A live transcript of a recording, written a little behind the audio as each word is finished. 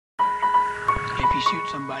you shoot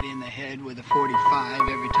somebody in the head with a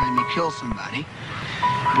 .45 every time you kill somebody,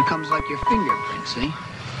 it becomes like your fingerprint, see?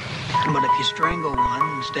 But if you strangle one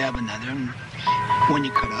and stab another, and when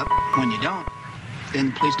you cut up, when you don't, then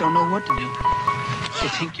the police don't know what to do. They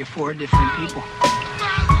think you're four different people.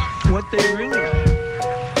 What they really are.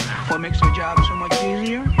 What makes their job so much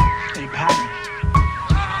easier? A pattern.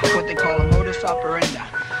 What they call a modus operandi.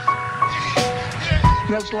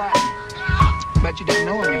 That's Latin. Bet you didn't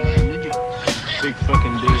know anything, did you? Big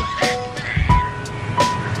fucking deal.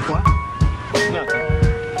 What? Nothing.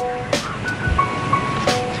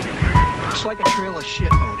 It's like a trail of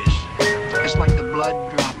shit, Otis. It's like the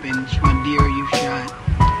blood droppings from a deer you shot.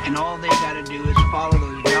 And all they gotta do is follow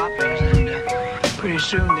those droppings, and pretty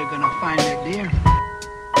soon they're gonna find their deer.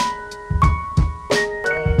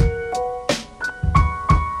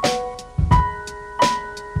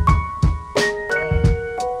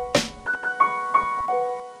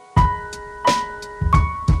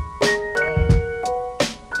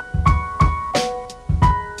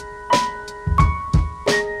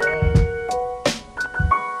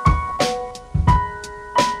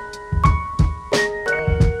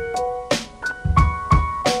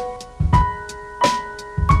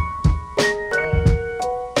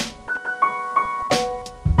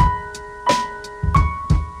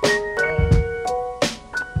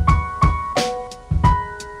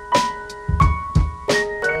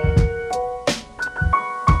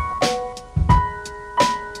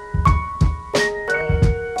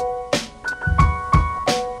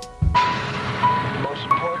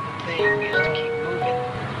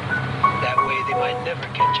 Never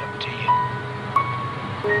catch up to you.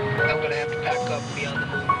 I'm gonna have to pack up and be on the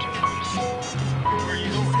move too. Where are you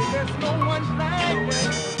going? There's no one like you.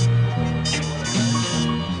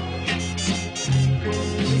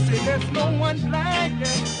 We say there's no one like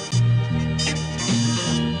you.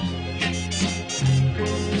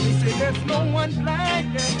 We say there's no one like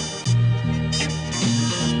you.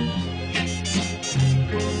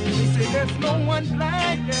 We say there's no one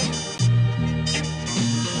like you.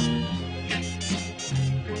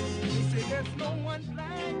 There's no one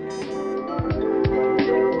like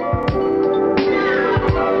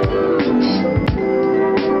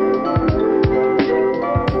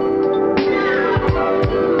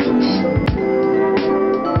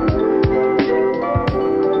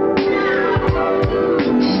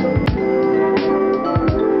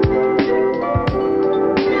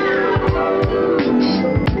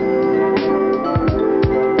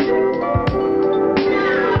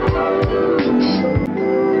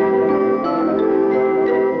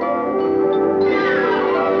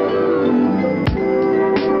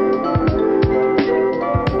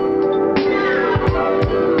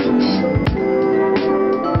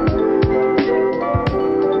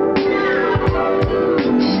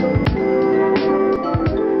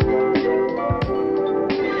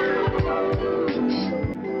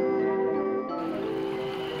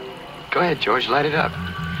Go ahead, George, light it up.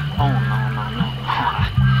 Oh, no.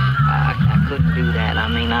 I couldn't do that. I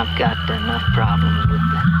mean, I've got enough problems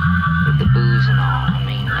with the booze and all. I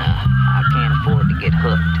mean, I can't afford to get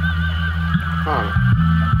hooked. Oh.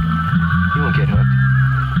 You won't get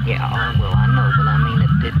hooked. Yeah, well, I know, but I mean,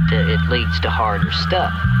 it leads to harder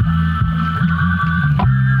stuff.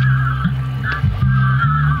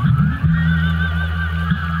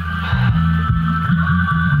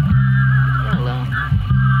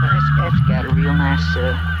 That's got a real nice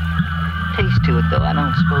taste to it, though. I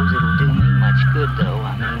don't suppose it'll do me much good, though.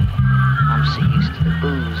 I mean, I'm so used to the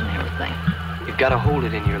booze and everything. You've got to hold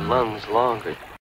it in your lungs longer.